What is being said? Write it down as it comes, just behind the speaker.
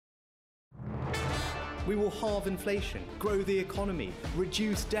We will halve inflation, grow the economy,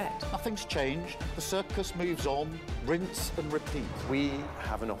 reduce debt. Nothing's changed. The circus moves on, rinse and repeat. We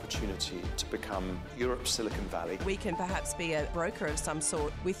have an opportunity to become Europe's Silicon Valley. We can perhaps be a broker of some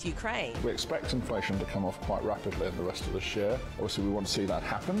sort with Ukraine. We expect inflation to come off quite rapidly in the rest of this year. Obviously, we want to see that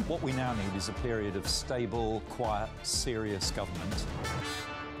happen. What we now need is a period of stable, quiet, serious government.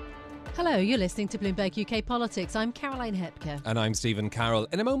 Hello, you're listening to Bloomberg UK Politics. I'm Caroline Hepker. And I'm Stephen Carroll.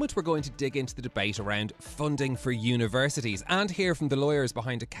 In a moment, we're going to dig into the debate around funding for universities and hear from the lawyers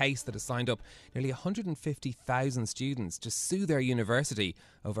behind a case that has signed up nearly 150,000 students to sue their university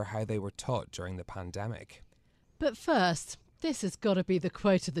over how they were taught during the pandemic. But first, this has got to be the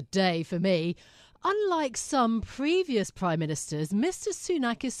quote of the day for me. Unlike some previous Prime Ministers, Mr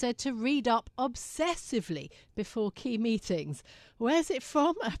Sunak is said to read up obsessively before key meetings. Where's it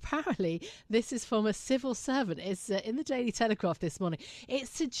from? Apparently, this is from a civil servant. It's in the Daily Telegraph this morning. It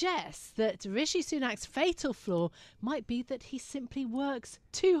suggests that Rishi Sunak's fatal flaw might be that he simply works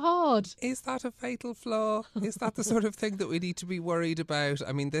too hard. Is that a fatal flaw? Is that the sort of thing that we need to be worried about?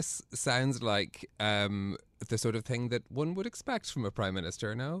 I mean, this sounds like the sort of thing that one would expect from a Prime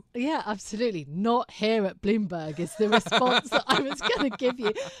Minister, no? Yeah, absolutely. Not here at Bloomberg is the response that I was going to give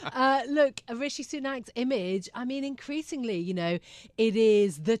you. Look, Rishi Sunak's image, I mean, increasingly, you know, it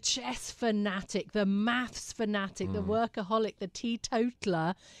is the chess fanatic, the maths fanatic, the workaholic, the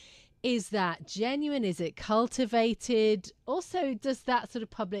teetotaler. Is that genuine? Is it cultivated? Also, does that sort of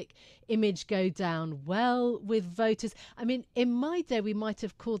public image go down well with voters? I mean, in my day, we might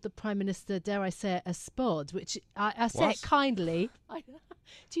have called the Prime Minister, dare I say it, a spod, which I say it kindly.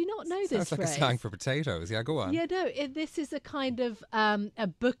 Do you not know this phrase? Sounds like a slang for potatoes. Yeah, go on. Yeah, no, this is a kind of a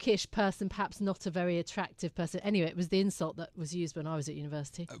bookish person, perhaps not a very attractive person. Anyway, it was the insult that was used when I was at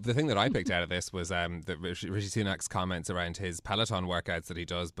university. The thing that I picked out of this was that Rishi Sunak's comments around his Peloton workouts that he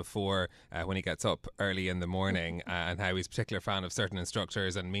does before when he gets up early in the morning and how he's a particular fan of certain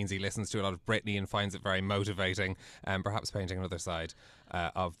instructors and means he listens to a lot of Britney and finds it very motivating, perhaps painting another side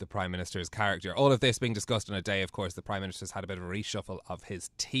of the Prime Minister's character. All of this being discussed on a day, of course, the Prime Minister's had a bit of a reshuffle of his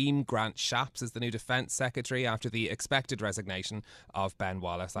team. Grant Shapps is the new Defence Secretary after the expected resignation of Ben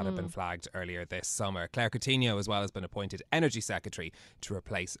Wallace that had been flagged earlier this summer. Claire Coutinho as well has been appointed Energy Secretary to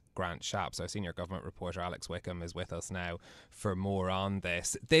replace Grant Shapps. Our senior government reporter Alex Wickham is with us now for more on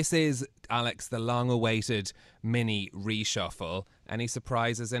this. This is, Alex, the long-awaited mini reshuffle. Any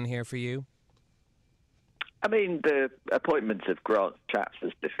surprises in here for you? I mean, the appointment of Grant Shapps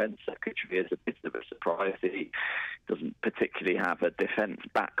as Defence Secretary is a bit of a surprise. He doesn't particularly have a defence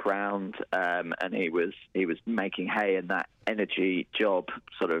background, and he was making hay in that energy job,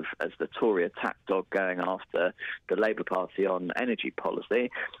 sort of as the Tory attack dog going after the Labour Party on energy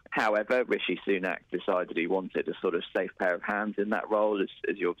policy. However, Rishi Sunak decided he wanted a sort of safe pair of hands in that role,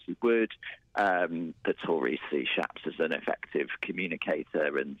 as you obviously would. The Tories see Shapps as an effective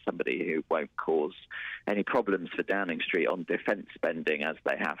communicator and somebody who won't cause any problems for Downing Street on defence spending, as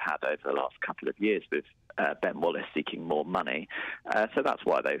they have had over the last couple of years with Ben Wallace seeking more money. So that's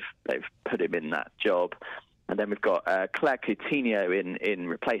why they've put him in that job. And then we've got Claire Coutinho in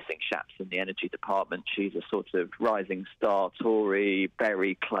replacing Shapps in the Energy Department. She's a sort of rising star Tory,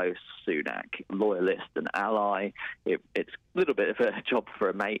 very close Sunak, loyalist and ally. It's a little bit of a job for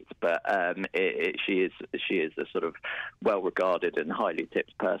a mate, but she is a sort of well-regarded and highly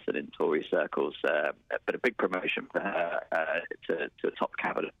tipped person in Tory circles. But a big promotion for her to a top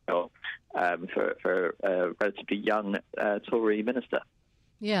cabinet job for a relatively young Tory minister.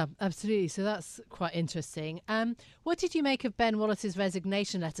 Yeah, absolutely. So that's quite interesting. What did you make of Ben Wallace's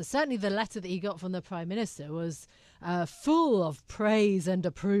resignation letter? Certainly the letter that he got from the Prime Minister was full of praise and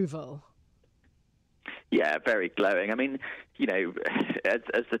approval. Yeah, very glowing. I mean, you know,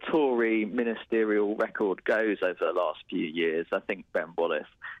 as the Tory ministerial record goes over the last few years, I think Ben Wallace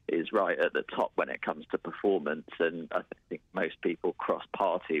is right at the top when it comes to performance, and I think most people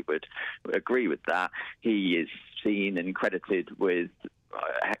cross-party would agree with that. He is seen and credited with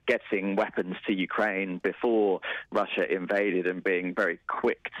getting weapons to Ukraine before Russia invaded and being very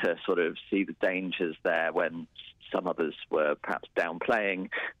quick to sort of see the dangers there when some others were perhaps downplaying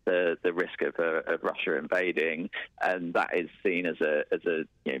the risk of Russia invading, and that is seen as a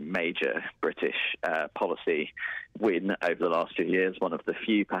major British policy win over the last few years, one of the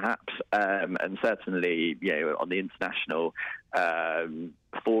few perhaps, and certainly on the international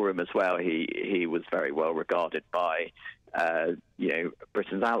forum as well, he was very well regarded by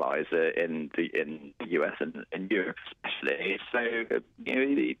Britain's allies in the US and Europe especially. So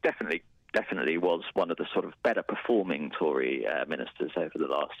he definitely definitely was one of the sort of better performing Tory ministers over the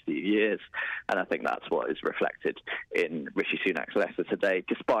last few years, and I think that's what is reflected in Rishi Sunak's letter today,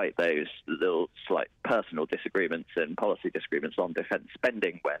 despite those little slight personal disagreements and policy disagreements on defence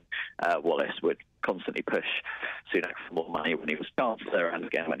spending, when Wallace would constantly push Sunak for more money when he was Chancellor and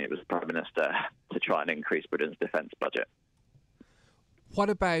again when he was Prime Minister to try and increase Britain's defence budget. What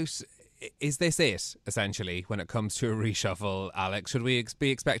about, is this it, essentially, when it comes to a reshuffle, Alex? Should we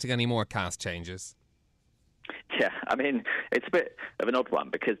be expecting any more cast changes? Yeah, I mean, it's a bit of an odd one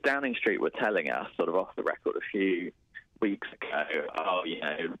because Downing Street were telling us, sort of off the record a few weeks ago,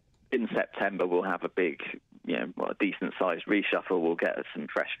 in September we'll have a big, a decent-sized reshuffle. We'll get some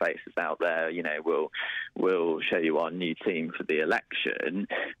fresh faces out there. We'll show you our new team for the election.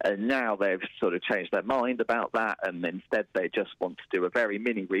 And now they've sort of changed their mind about that, and instead they just want to do a very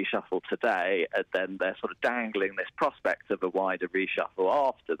mini reshuffle today, and then they're sort of dangling this prospect of a wider reshuffle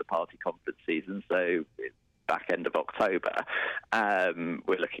after the party conference season. So back end of October,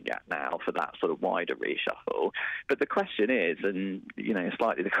 we're looking at now for that sort of wider reshuffle. But the question is, and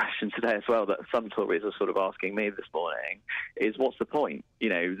slightly the question today as well that some Tories are sort of asking me this morning, is what's the point? They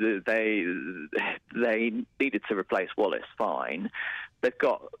needed to replace Wallace, fine. They've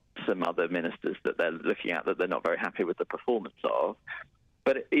got some other ministers that they're looking at that they're not very happy with the performance of.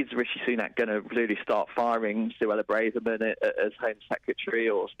 But is Rishi Sunak going to really start firing Suella Braverman as Home Secretary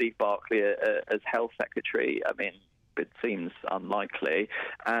or Steve Barclay as Health Secretary? I mean, it seems unlikely.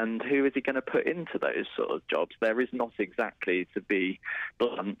 And who is he going to put into those sort of jobs? There is not exactly, to be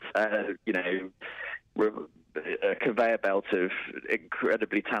blunt, a conveyor belt of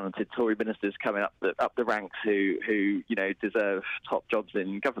incredibly talented Tory ministers coming up the ranks who deserve top jobs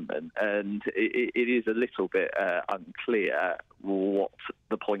in government, and it is a little bit unclear what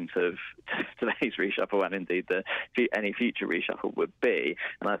the point of today's reshuffle and indeed any future reshuffle would be.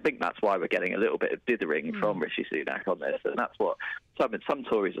 And I think that's why we're getting a little bit of dithering from Rishi Sunak on this, and that's what some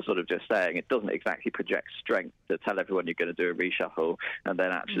Tories are sort of just saying. It doesn't exactly project strength to tell everyone you're going to do a reshuffle and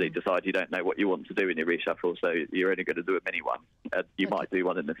then actually decide you don't know what you want to do in your reshuffle, so you're only going to do a mini one. You might do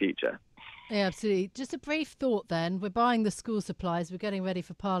one in the future. Yeah, absolutely. Just a brief thought then. We're buying the school supplies. We're getting ready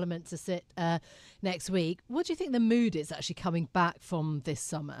for Parliament to sit next week. What do you think the mood is actually coming back from this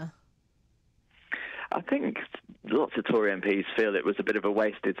summer? I think lots of Tory MPs feel it was a bit of a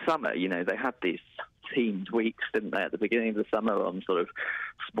wasted summer. They had these themed weeks, didn't they, at the beginning of the summer on sort of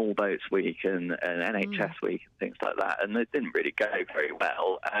Small Boats Week and NHS Week and things like that, and it didn't really go very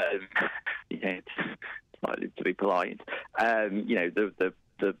well. Slightly to be polite. The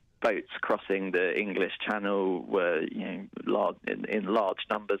boats crossing the English Channel were in large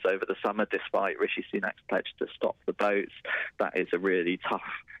numbers over the summer, despite Rishi Sunak's pledge to stop the boats. That is a really tough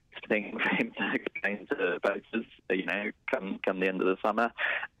thing for him to explain to voters, come the end of the summer.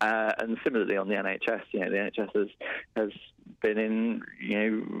 And similarly on the NHS, the NHS has been in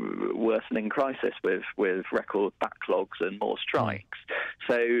worsening crisis with record backlogs and more strikes.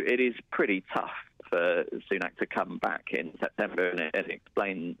 So it is pretty tough for Sunak to come back in September and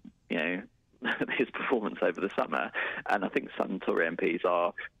explain, his performance over the summer. And I think some Tory MPs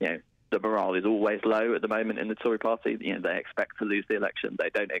are, the morale is always low at the moment in the Tory party. They expect to lose the election. They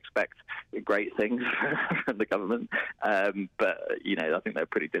don't expect great things from the government. But I think they're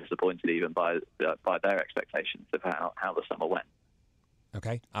pretty disappointed even by their expectations of how the summer went.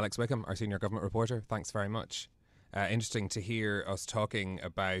 Okay, Alex Wickham, our senior government reporter, thanks very much. Interesting to hear us talking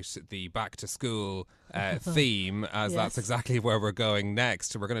about the back to school theme, as that's exactly where we're going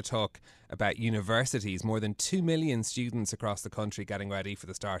next. We're going to talk about universities. More than 2 million students across the country getting ready for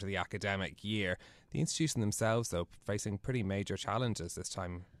the start of the academic year. The institution themselves, though, facing pretty major challenges this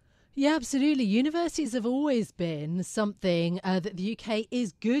time. Yeah, absolutely. Universities have always been something that the UK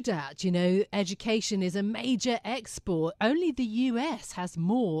is good at. Education is a major export. Only the US has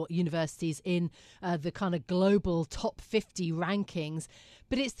more universities in the kind of global top 50 rankings.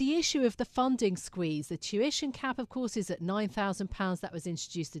 But it's the issue of the funding squeeze. The tuition cap, of course, is at £9,000. That was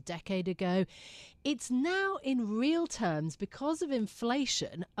introduced a decade ago. It's now in real terms, because of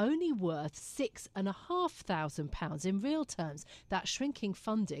inflation, only worth £6,500 in real terms. That shrinking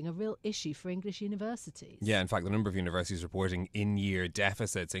funding, a real issue for English universities. Yeah, in fact, the number of universities reporting in-year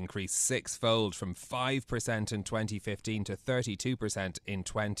deficits increased sixfold from 5% in 2015 to 32% in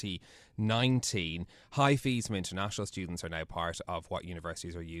 2019. High fees from international students are now part of what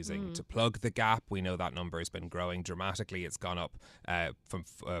universities are using to plug the gap. We know that number has been growing dramatically. It's gone up from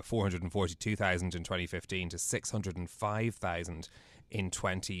 442,000 in 2015 to 605,000 in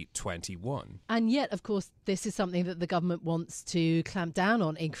 2021. And yet, of course, this is something that the government wants to clamp down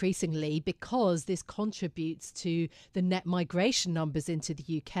on increasingly because this contributes to the net migration numbers into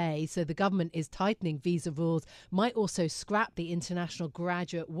the UK. So the government is tightening visa rules, might also scrap the international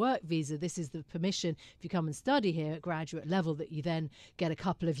graduate work visa. This is the permission, if you come and study here at graduate level, that you then get a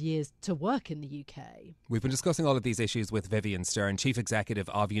couple of years to work in the UK. We've been discussing all of these issues with Vivienne Stern, Chief Executive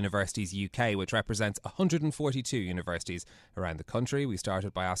of Universities UK, which represents 142 universities around the country. We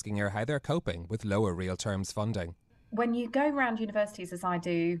started by asking her how they're coping with lower real terms funding. When you go around universities, as I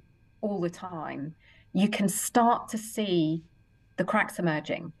do all the time, you can start to see the cracks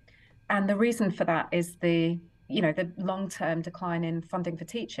emerging. And the reason for that is the long-term decline in funding for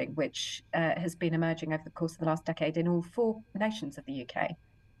teaching, which has been emerging over the course of the last decade in all 4 nations of the UK.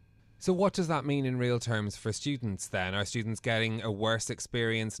 So what does that mean in real terms for students then? Are students getting a worse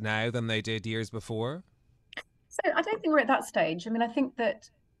experience now than they did years before? So I don't think we're at that stage. I mean, I think that,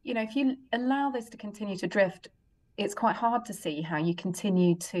 if you allow this to continue to drift, it's quite hard to see how you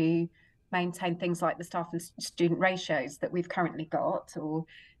continue to maintain things like the staff and student ratios that we've currently got, or,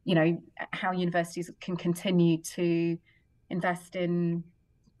 how universities can continue to invest in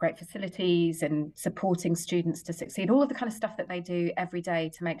great facilities and supporting students to succeed, all of the kind of stuff that they do every day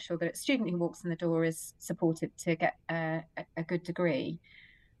to make sure that a student who walks in the door is supported to get a good degree.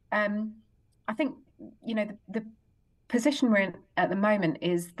 I think, the position we're in at the moment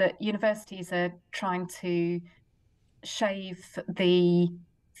is that universities are trying to shave the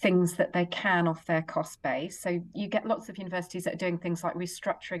things that they can off their cost base. So you get lots of universities that are doing things like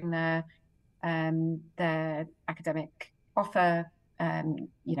restructuring their academic offer,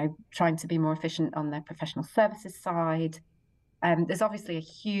 trying to be more efficient on their professional services side. There's obviously a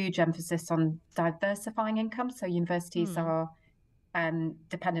huge emphasis on diversifying income. So universities are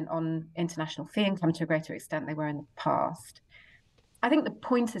dependent on international fee income to a greater extent than they were in the past. I think the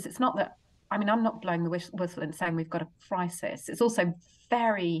point is, it's not that, I'm not blowing the whistle and saying we've got a crisis. It's also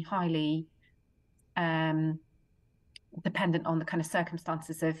very highly dependent on the kind of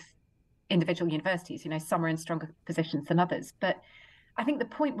circumstances of individual universities. Some are in stronger positions than others. But I think the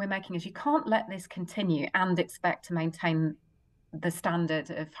point we're making is you can't let this continue and expect to maintain the standard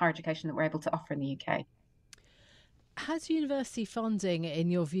of higher education that we're able to offer in the UK. Has university funding, in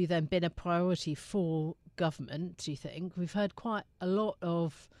your view, then been a priority for government, do you think? We've heard quite a lot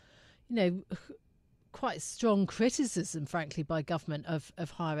of, quite strong criticism, frankly, by government of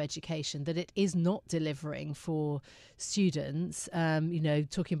higher education, that it is not delivering for students,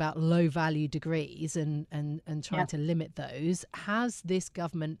 talking about low value degrees and trying to limit those. Has this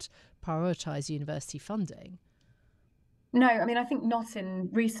government prioritised university funding? No, I think not in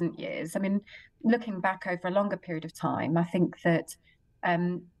recent years. Looking back over a longer period of time, I think that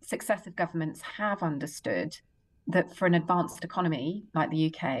successive governments have understood that for an advanced economy like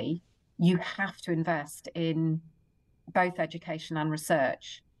the UK, you have to invest in both education and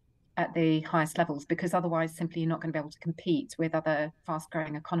research at the highest levels, because otherwise simply you're not going to be able to compete with other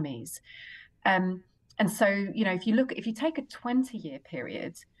fast-growing economies. And so, if you take a 20-year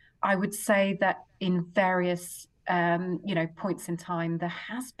period, I would say that in various points in time, there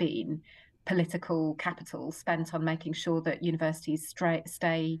has been political capital spent on making sure that universities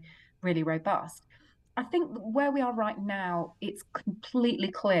stay really robust. I think where we are right now, it's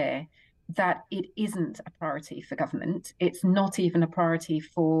completely clear that it isn't a priority for government. It's not even a priority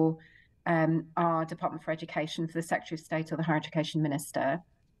for our Department for Education, for the Secretary of State or the Higher Education Minister,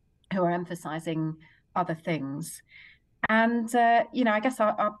 who are emphasising other things. And, I guess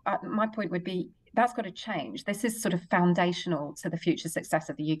my point would be that's got to change. This is sort of foundational to the future success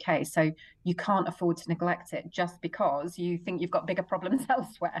of the UK. So you can't afford to neglect it just because you think you've got bigger problems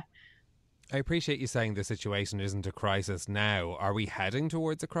elsewhere. I appreciate you saying the situation isn't a crisis now. Are we heading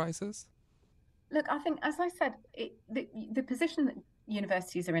towards a crisis? Look, I think, as I said, the position that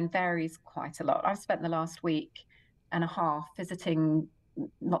universities are in varies quite a lot. I've spent the last week and a half visiting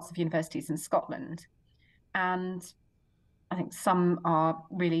lots of universities in Scotland, and I think some are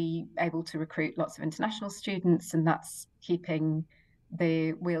really able to recruit lots of international students, and that's keeping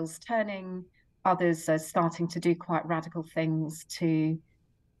the wheels turning. Others are starting to do quite radical things to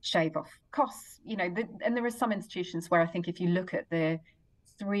shave off costs. And there are some institutions where I think if you look at the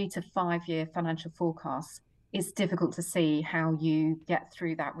 3 to 5 year financial forecasts, it's difficult to see how you get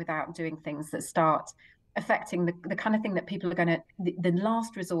through that without doing things that start affecting the kind of thing that people are going to, the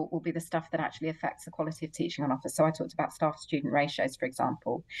last resort will be the stuff that actually affects the quality of teaching on offer. So I talked about staff-student ratios, for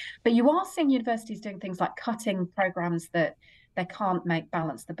example. But you are seeing universities doing things like cutting programs that they can't make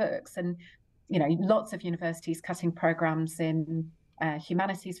balance the books. And, lots of universities cutting programs in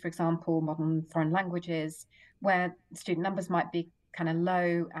humanities, for example, modern foreign languages, where student numbers might be kind of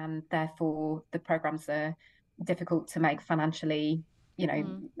low, and therefore the programs are difficult to make financially,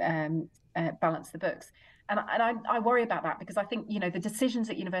 balance the books. And I worry about that, because I think, the decisions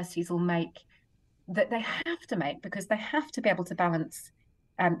that universities will make, that they have to make, because they have to be able to balance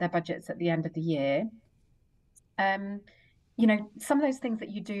their budgets at the end of the year. Some of those things that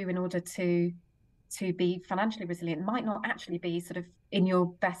you do in order to be financially resilient might not actually be sort of in your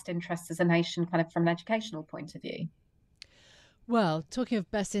best interests as a nation, kind of from an educational point of view. Well, talking of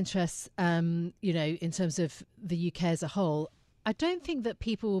best interests, in terms of the UK as a whole, I don't think that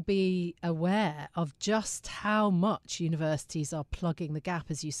people will be aware of just how much universities are plugging the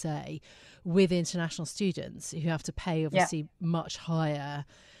gap, as you say, with international students who have to pay obviously much higher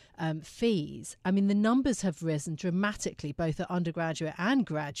fees. I mean, the numbers have risen dramatically, both at undergraduate and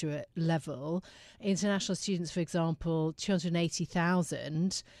graduate level. International students, for example,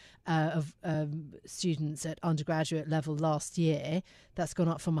 280,000 of students at undergraduate level last year. That's gone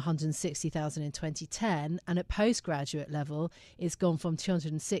up from 160,000 in 2010. And at postgraduate level, it's gone from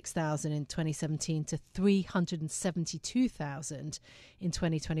 206,000 in 2017 to 372,000 in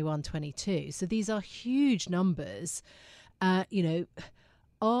 2021-22. So these are huge numbers.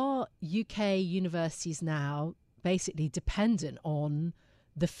 Are UK universities now basically dependent on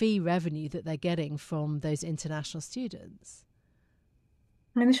the fee revenue that they're getting from those international students?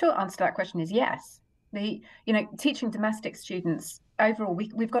 I mean, the short answer to that question is yes. Teaching domestic students overall,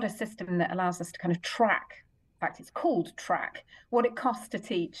 we've got a system that allows us to kind of track. In fact, it's called track what it costs to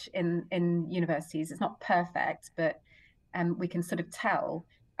teach in universities. It's not perfect, but we can sort of tell.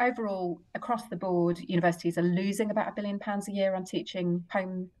 Overall, across the board, universities are losing about £1 billion a year on teaching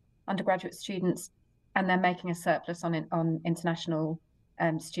home undergraduate students, and they're making a surplus on international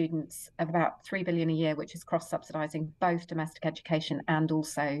students of about £3 billion a year, which is cross-subsidising both domestic education and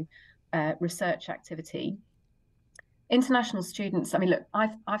also research activity. International students, I mean, look,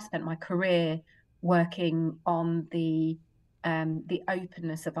 I've spent my career working on the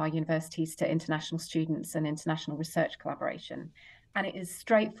openness of our universities to international students and international research collaboration. And it is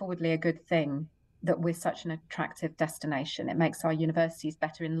straightforwardly a good thing that we're such an attractive destination. It makes our universities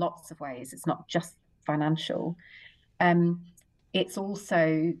better in lots of ways. It's not just financial. It's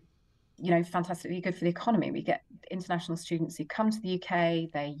also, fantastically good for the economy. We get international students who come to the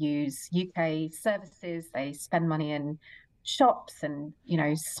UK, they use UK services, they spend money in shops and,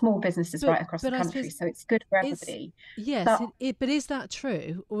 small businesses right across the country. So it's good for everybody. Yes, but is that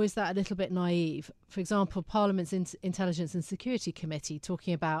true, or is that a little bit naive? For example, Parliament's Intelligence and Security Committee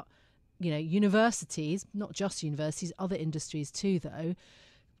talking about, universities, not just universities, other industries too, though,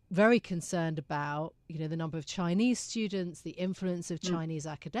 very concerned about, the number of Chinese students, the influence of Chinese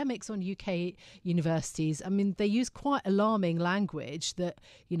academics on UK universities. I mean, they use quite alarming language that,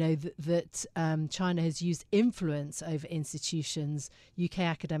 that China has used influence over institutions, UK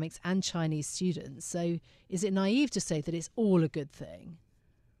academics and Chinese students. So is it naive to say that it's all a good thing?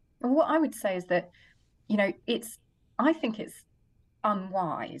 Well, what I would say is that, I think it's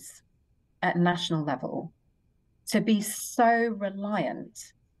unwise at national level to be so reliant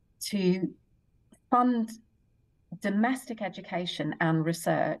to fund domestic education and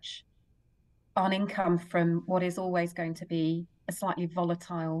research on income from what is always going to be a slightly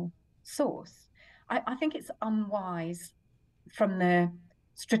volatile source. I think it's unwise from the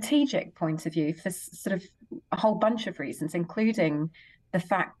strategic point of view for sort of a whole bunch of reasons, including the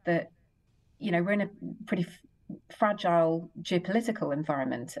fact that, we're in a pretty fragile geopolitical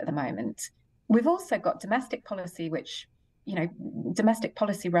environment at the moment. We've also got domestic policy, which domestic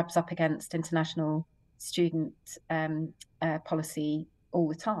policy rubs up against international student policy all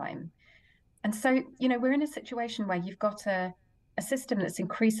the time. And so, we're in a situation where you've got a system that's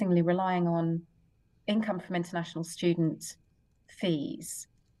increasingly relying on income from international student fees,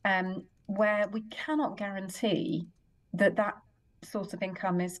 where we cannot guarantee that sort of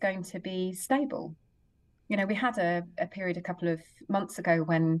income is going to be stable. We had a period a couple of months ago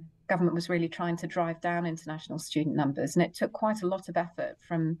when government was really trying to drive down international student numbers, and it took quite a lot of effort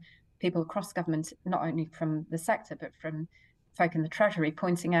from people across government, not only from the sector but from folk in the Treasury,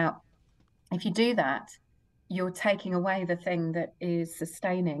 pointing out if you do that, you're taking away the thing that is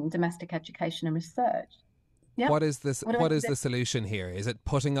sustaining domestic education and research. Yep. What is this? What is the solution here? Is it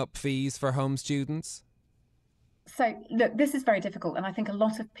putting up fees for home students? So look, this is very difficult, and I think a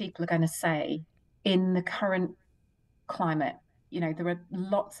lot of people are going to say, in the current climate, there are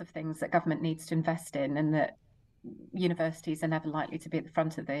lots of things that government needs to invest in, and that universities are never likely to be at the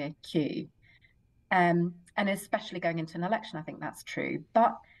front of the queue. And especially going into an election, I think that's true.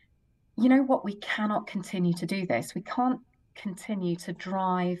 But you know what? We cannot continue to do this. We can't continue to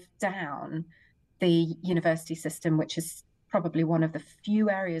drive down the university system, which has probably one of the few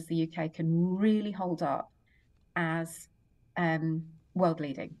areas the UK can really hold up as world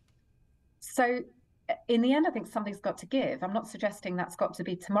leading. So in the end, I think something's got to give. I'm not suggesting that's got to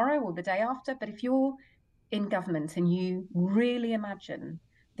be tomorrow or the day after, but if you're in government and you really imagine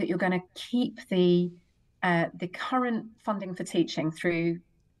that you're going to keep the current funding for teaching through,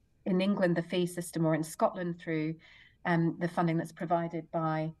 in England, the fee system, or in Scotland through the funding that's provided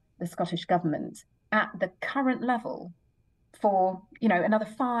by the Scottish government at the current level for, another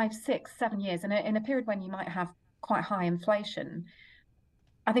 5, 6, 7 years, in a period when you might have quite high inflation,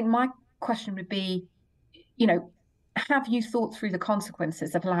 I think my question would be, have you thought through the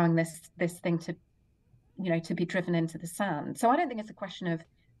consequences of allowing this thing to, to be driven into the sand? So I don't think it's a question of,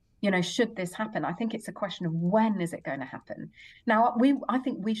 should this happen? I think it's a question of when is it going to happen? Now, I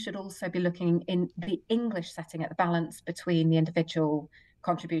think we should also be looking in the English setting at the balance between the individual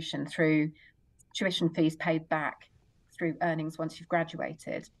contribution through tuition fees paid back through earnings once you've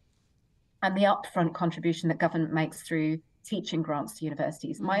graduated, and the upfront contribution that government makes through teaching grants to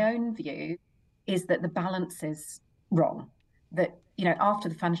universities. My own view is that the balance is wrong, that after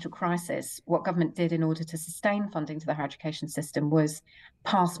the financial crisis, what government did in order to sustain funding to the higher education system was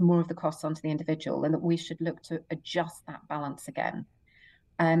pass more of the costs onto the individual, and that we should look to adjust that balance again.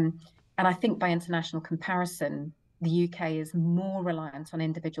 And I think by international comparison, the UK is more reliant on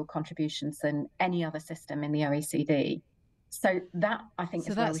individual contributions than any other system in the OECD. So that, I think,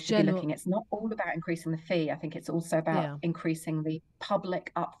 is where we should be looking. It's not all about increasing the fee. I think it's also about increasing the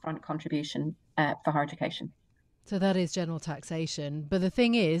public upfront contribution for higher education. So that is general taxation. But the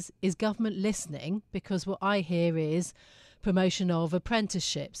thing is government listening? Because what I hear is promotion of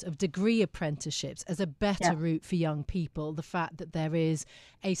apprenticeships, of degree apprenticeships as a better route for young people. The fact that there is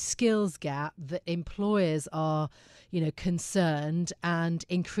a skills gap, that employers are, concerned and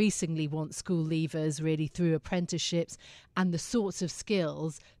increasingly want school leavers really through apprenticeships, and the sorts of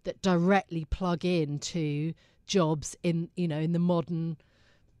skills that directly plug into jobs in the modern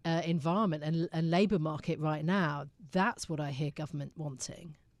environment and labour market right now. That's what I hear government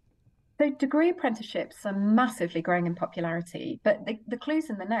wanting. So degree apprenticeships are massively growing in popularity, but the clue's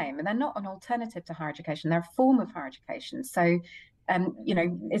in the name, and they're not an alternative to higher education. They're a form of higher education. So,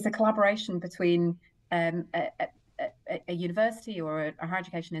 it's a collaboration between a university or a higher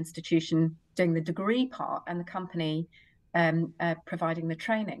education institution doing the degree part and the company providing the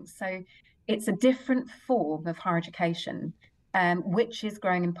training. So it's a different form of higher education, which is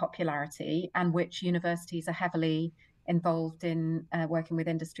growing in popularity and which universities are heavily involved in working with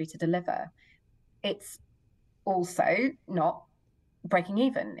industry to deliver. It's also not breaking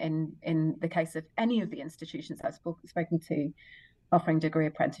even in the case of any of the institutions I've spoken to offering degree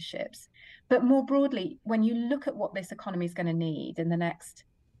apprenticeships. But more broadly, when you look at what this economy is going to need in the next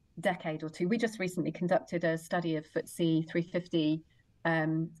decade or two, we just recently conducted a study of FTSE 350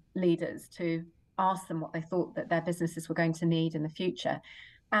 leaders to ask them what they thought that their businesses were going to need in the future.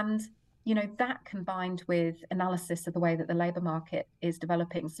 And that combined with analysis of the way that the labour market is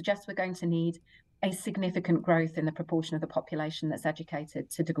developing suggests we're going to need a significant growth in the proportion of the population that's educated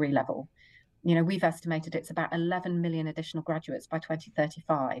to degree level. We've estimated it's about 11 million additional graduates by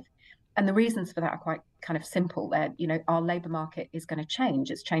 2035. And the reasons for that are quite kind of simple. Our labour market is going to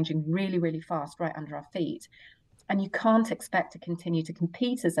change. It's changing really, really fast right under our feet. And you can't expect to continue to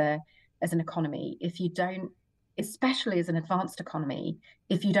compete as an economy if you don't, especially as an advanced economy,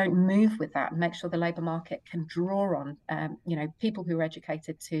 if you don't move with that and make sure the labour market can draw on, people who are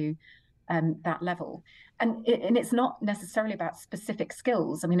educated to that level. And it's not necessarily about specific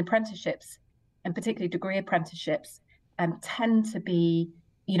skills. I mean, apprenticeships, and particularly degree apprenticeships, tend to be,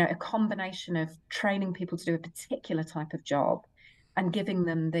 a combination of training people to do a particular type of job and giving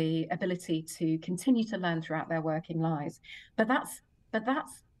them the ability to continue to learn throughout their working lives. But that's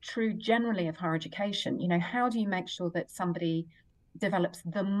true generally of higher education. How do you make sure that somebody develops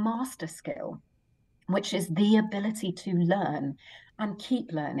the master skill, which is the ability to learn and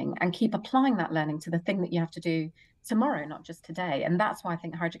keep learning and keep applying that learning to the thing that you have to do tomorrow, not just today? And that's why I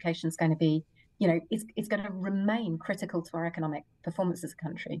think higher education is going to be, it's going to remain critical to our economic performance as a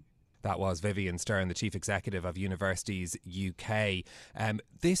country. That was Vivienne Stern, the Chief Executive of Universities UK.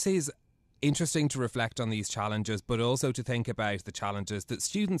 This is interesting to reflect on these challenges, but also to think about the challenges that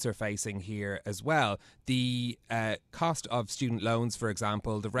students are facing here as well. The cost of student loans, for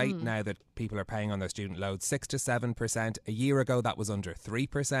example, the rate now that people are paying on their student loans, 6 to 7%. A year ago, that was under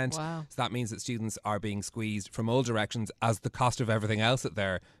 3%. Wow. So that means that students are being squeezed from all directions as the cost of everything else that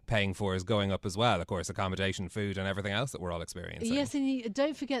they're paying for is going up as well. Of course, accommodation, food and everything else that we're all experiencing. Yes, and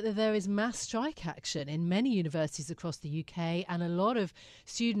don't forget that there is mass strike action in many universities across the UK, and a lot of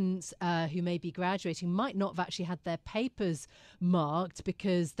students who may be graduating might not have actually had their papers marked,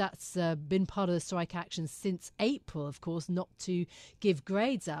 because that's been part of the strike action since April, of course, not to give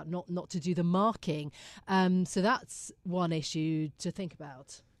grades out, not to do the marking. So that's one issue to think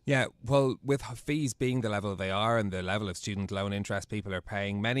about. Yeah, well, with fees being the level they are and the level of student loan interest people are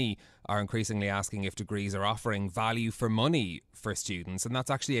paying, many are increasingly asking if degrees are offering value for money for students. And that's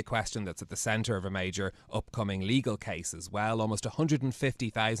actually a question that's at the centre of a major upcoming legal case as well. Almost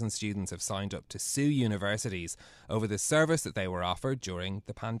 150,000 students have signed up to sue universities over the service that they were offered during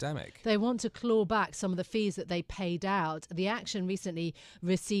the pandemic. They want to claw back some of the fees that they paid out. The Action recently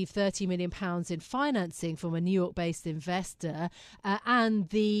received £30 million in financing from a New York-based investor, and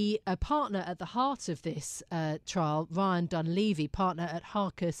the partner at the heart of this trial, Ryan Dunleavy, partner at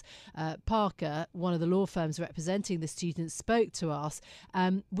Harkus Parker, one of the law firms representing the students, spoke to us.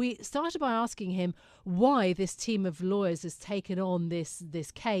 We started by asking him why this team of lawyers has taken on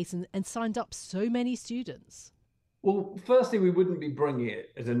this case and signed up so many students. Well, firstly, we wouldn't be bringing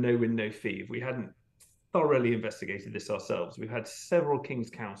it as a no-win, no-fee if we hadn't thoroughly investigated this ourselves. We've had several King's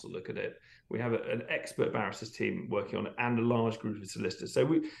Counsel look at it. We have an expert barristers team working on it and a large group of solicitors. So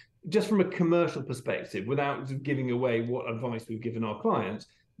we, just from a commercial perspective, without giving away what advice we've given our clients,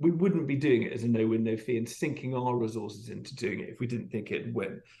 we wouldn't be doing it as a no-win, no-fee and sinking our resources into doing it if we didn't think it'd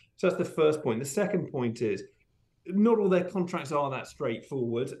win. So that's the first point. The second point is, not all their contracts are that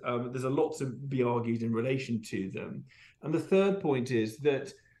straightforward. There's a lot to be argued in relation to them. And the third point is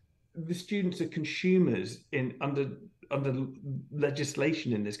that the students are consumers under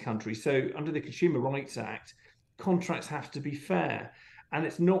legislation in this country. So under the Consumer Rights Act, contracts have to be fair. And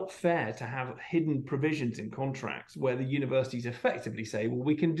it's not fair to have hidden provisions in contracts where the universities effectively say, well,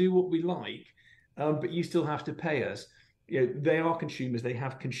 we can do what we like, but you still have to pay us. You know, they are consumers, they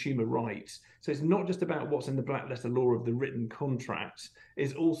have consumer rights. So it's not just about what's in the black letter law of the written contracts,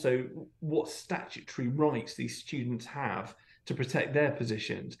 it's also what statutory rights these students have to protect their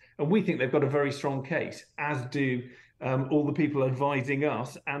positions. And we think they've got a very strong case, as do all the people advising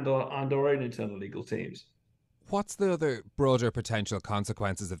us and our own internal legal teams. What's the other broader potential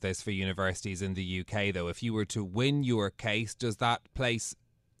consequences of this for universities in the UK, though? If you were to win your case,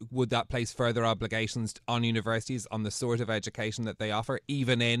 would that place further obligations on universities on the sort of education that they offer,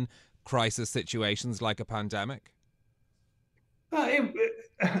 even in crisis situations like a pandemic?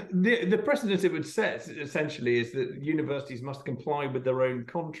 The precedent it would set, essentially, is that universities must comply with their own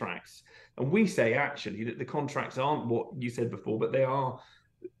contracts. And we say, actually, that the contracts aren't what you said before, but they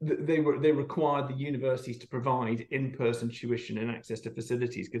required the universities to provide in-person tuition and access to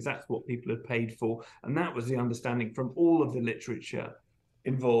facilities, because that's what people had paid for. And that was the understanding from all of the literature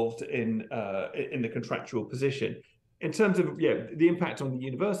involved in the contractual position. In terms of the impact on the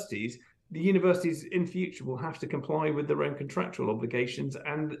universities in future will have to comply with their own contractual obligations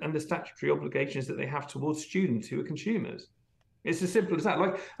and the statutory obligations that they have towards students who are consumers. It's as simple as that.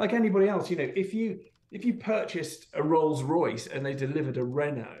 Like anybody else, if you purchased a Rolls Royce and they delivered a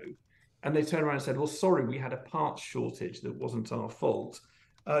Renault and they turned around and said, well, sorry, we had a parts shortage that wasn't our fault,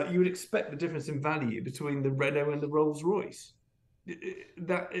 you would expect the difference in value between the Renault and the Rolls Royce.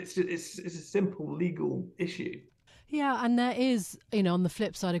 It's a simple legal issue. Yeah, and there is, on the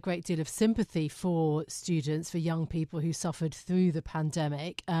flip side, a great deal of sympathy for students, for young people who suffered through the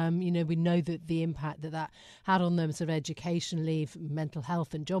pandemic. We know that the impact that had on them, sort of education leave, mental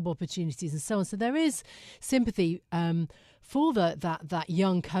health and job opportunities and so on. So there is sympathy for that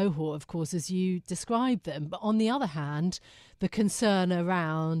young cohort, of course, as you described them. But on the other hand, the concern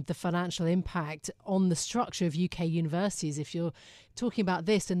around the financial impact on the structure of UK universities, if you're talking about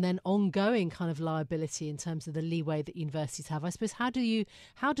this, and then ongoing kind of liability in terms of the leeway that universities have, I suppose, how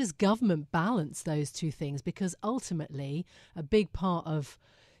does government balance those two things? Because ultimately, a big part of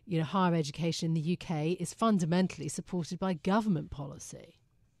higher education in the UK is fundamentally supported by government policy.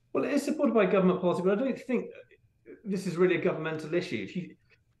 Well, it is supported by government policy, but I don't think this is really a governmental issue.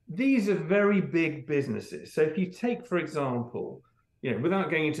 These are very big businesses. So if you take, for example, without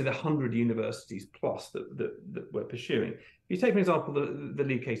going into the 100 universities plus that we're pursuing, if you take, for example, the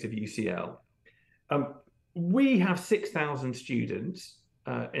lead case of UCL, we have 6,000 students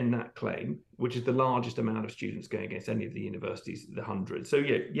in that claim, which is the largest amount of students going against any of the universities, the 100. So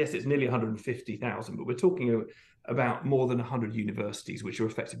yes, it's nearly 150,000, but we're talking about more than 100 universities, which are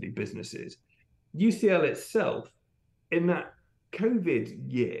effectively businesses. UCL itself, in that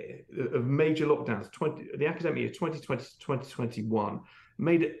COVID year of major lockdowns, the academic year 2020 to 2021,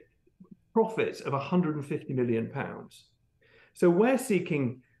 made profits of £150 million. So we're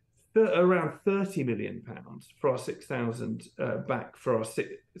seeking around £30 million for our 6,000 back for our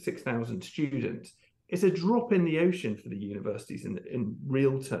 6,000 students. It's a drop in the ocean for the universities in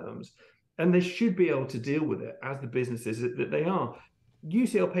real terms, and they should be able to deal with it as the businesses that they are.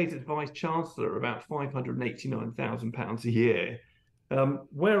 UCL pays its vice chancellor about £589,000 a year.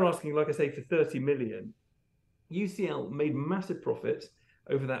 We're asking, like I say, for 30 million. UCL made massive profits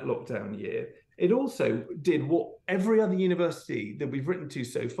over that lockdown year. It also did what every other university that we've written to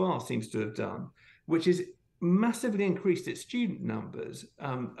so far seems to have done, which is massively increased its student numbers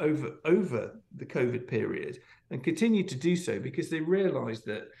over the COVID period, and continue to do so because they realised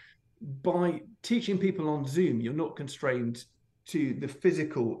that by teaching people on Zoom, you're not constrained to the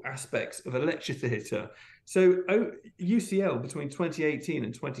physical aspects of a lecture theatre. So UCL between 2018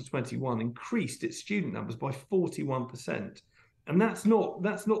 and 2021 increased its student numbers by 41%. And that's not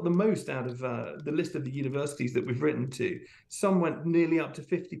the most out of the list of the universities that we've written to. Some went nearly up to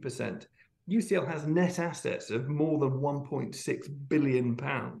 50%. UCL has net assets of more than £1.6 billion.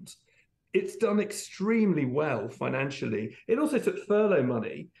 It's done extremely well financially. It also took furlough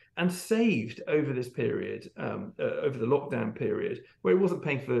money and saved over this period, over the lockdown period, where it wasn't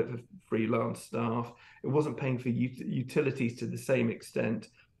paying for freelance staff, it wasn't paying for utilities to the same extent.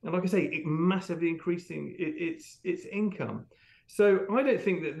 And like I say, it massively increasing its income. So I don't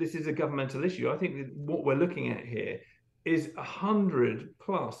think that this is a governmental issue. I think that what we're looking at here is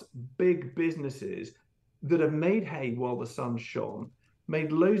 100+ big businesses that have made hay while the sun shone,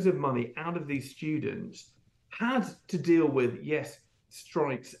 made loads of money out of these students, had to deal with, yes,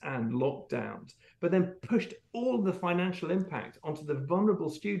 strikes and lockdowns, but then pushed all of the financial impact onto the vulnerable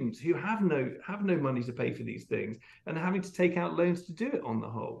students who have no money to pay for these things and are having to take out loans to do it on the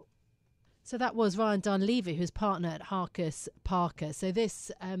whole. So that was Ryan Dunleavy, who's partner at Harcus Parker. So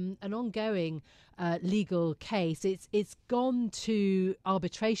this, an ongoing legal case, it's gone to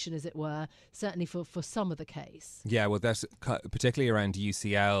arbitration, as it were, certainly for some of the case. Yeah, well, that's particularly around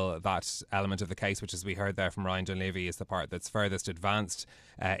UCL, that element of the case, which, as we heard there from Ryan Dunleavy, is the part that's furthest advanced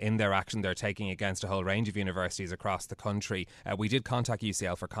in their action they're taking against a whole range of universities across the country. We did contact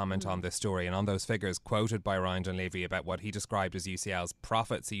UCL for comment on this story, and on those figures quoted by Ryan Dunleavy about what he described as UCL's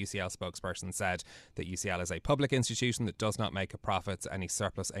profits, the UCL spokesperson said that UCL is a public institution that does not make a profit. Any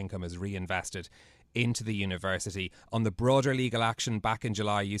surplus income is reinvested into the university. On the broader legal action, back in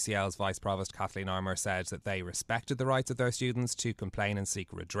July, UCL's Vice Provost Kathleen Armour said that they respected the rights of their students to complain and seek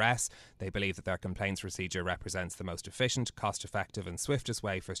redress. They believe that their complaints procedure represents the most efficient, cost-effective and swiftest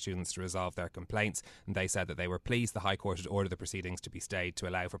way for students to resolve their complaints, and they said that they were pleased the High Court had ordered the proceedings to be stayed to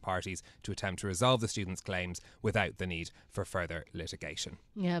allow for parties to attempt to resolve the students' claims without the need for further litigation.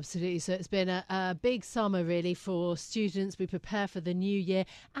 Yeah, absolutely. So it's been a big summer really for students. We prepare for the new year,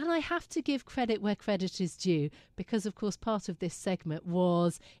 and I have to give credit where credit is due, because of course part of this segment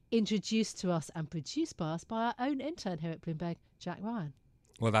was introduced to us and produced by us by our own intern here at Bloomberg, Jack Ryan.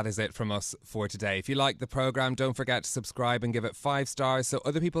 Well, that is it from us for today. If you like the programme, don't forget to subscribe and give it 5 stars so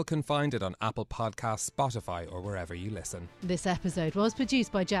other people can find it on Apple Podcasts, Spotify or wherever you listen. This episode was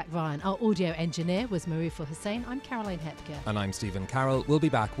produced by Jack Ryan. Our audio engineer was Marufal Hussain. I'm Caroline Hepker. And I'm Stephen Carroll. We'll be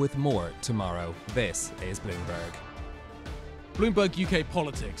back with more tomorrow. This is Bloomberg. Bloomberg UK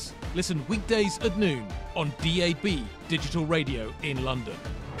Politics. Listen weekdays at noon on DAB Digital Radio in London.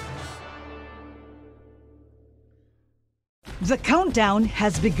 The countdown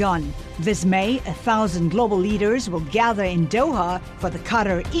has begun. This May, 1,000 global leaders will gather in Doha for the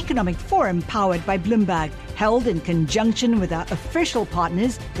Qatar Economic Forum powered by Bloomberg, held in conjunction with our official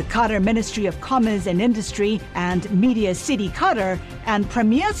partners, the Qatar Ministry of Commerce and Industry and Media City Qatar, and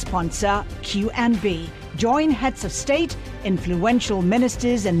premier sponsor QNB. Join heads of state, influential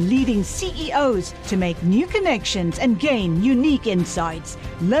ministers and leading CEOs to make new connections and gain unique insights.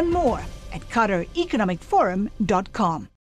 Learn more at QatarEconomicForum.com.